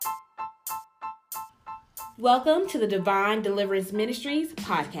Welcome to the Divine Deliverance Ministries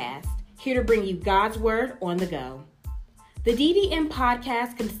podcast, here to bring you God's Word on the go. The DDM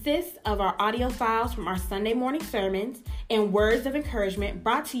podcast consists of our audio files from our Sunday morning sermons and words of encouragement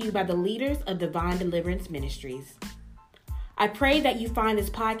brought to you by the leaders of Divine Deliverance Ministries. I pray that you find this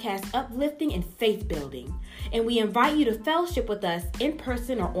podcast uplifting and faith-building, and we invite you to fellowship with us in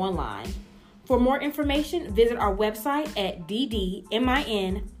person or online. For more information, visit our website at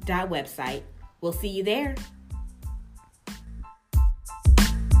ddmin.website. We'll see you there.